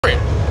We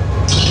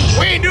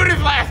ain't do this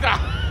last time.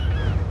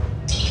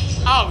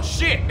 Oh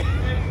shit.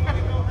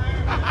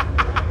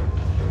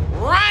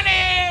 Run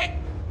it.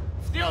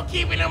 Still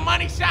keeping the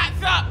money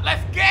shots up.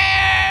 Let's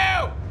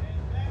go.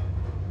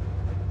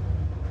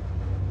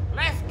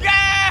 Let's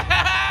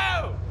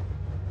go.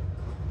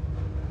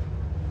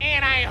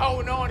 And I ain't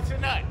holding on to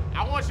nothing.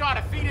 I want y'all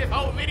to see this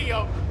whole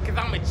video because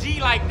I'm a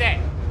G like that.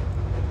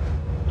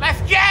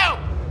 Let's go.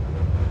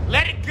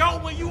 Let it go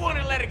when you want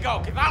to let it go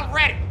because I'm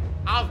ready.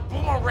 I was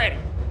born ready.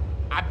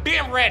 I've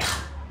been ready.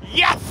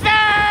 Yes,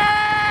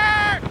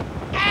 sir!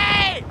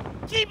 Hey,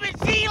 keep it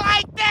G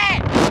like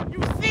that.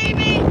 You see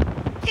me?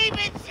 Keep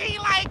it G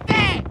like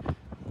that.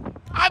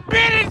 I've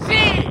been a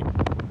G.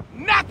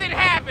 Nothing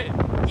happened.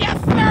 Yes,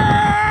 sir!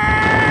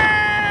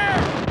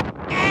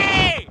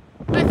 Hey,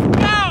 let's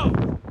go.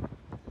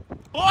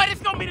 Boy, this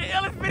gonna be the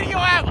illest video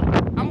ever.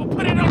 I'm gonna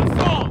put it on the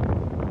song.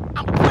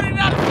 I'm gonna put it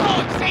on the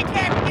song. Shake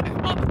hands and get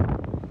this mother.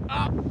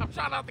 I'm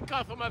trying not to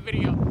cuss on my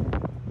video.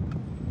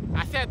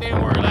 I said the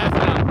N-word last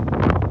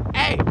time.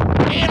 Hey,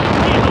 and I'm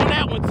getting on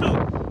that one too.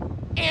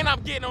 And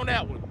I'm getting on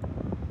that one.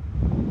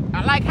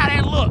 I like how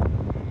that look.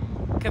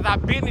 Cause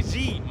I've been a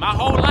G my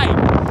whole life.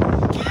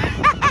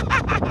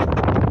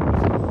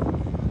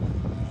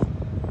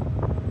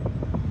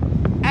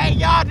 Hey,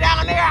 y'all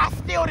down there, I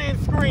still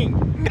didn't scream.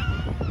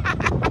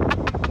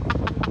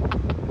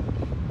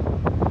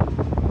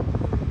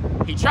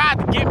 He tried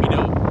to get me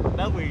though.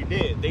 That's what he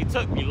did. They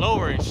took me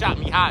lower and shot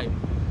me higher.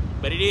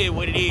 But it is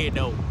what it is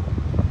though.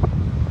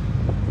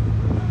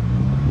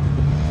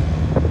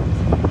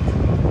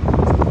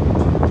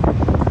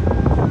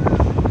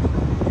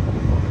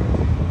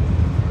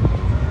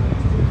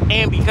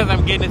 And because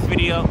I'm getting this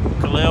video,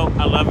 Khalil,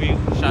 I love you.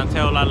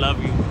 Chantel, I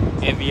love you.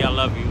 Envy, I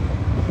love you.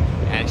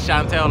 And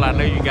Chantel, I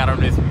know you got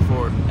on this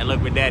before. And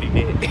look what Daddy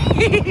did.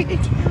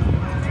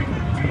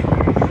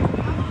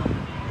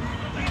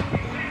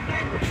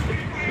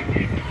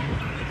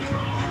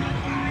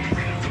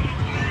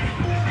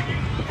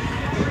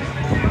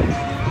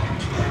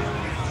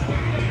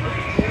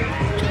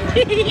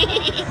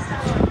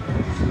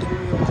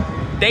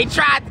 They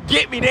tried to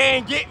get me, they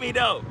ain't get me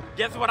though.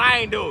 Guess what I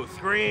ain't do?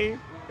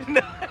 Scream.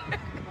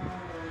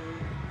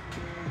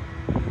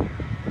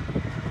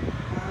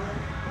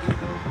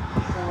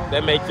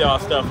 That makes y'all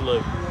stuff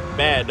look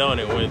bad, don't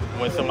it?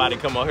 When somebody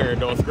come on here and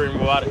don't scream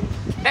about it.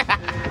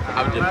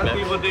 I'm just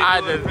people do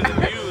it for the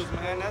views,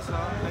 man. That's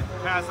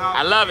all.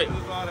 I love it.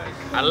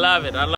 I love it.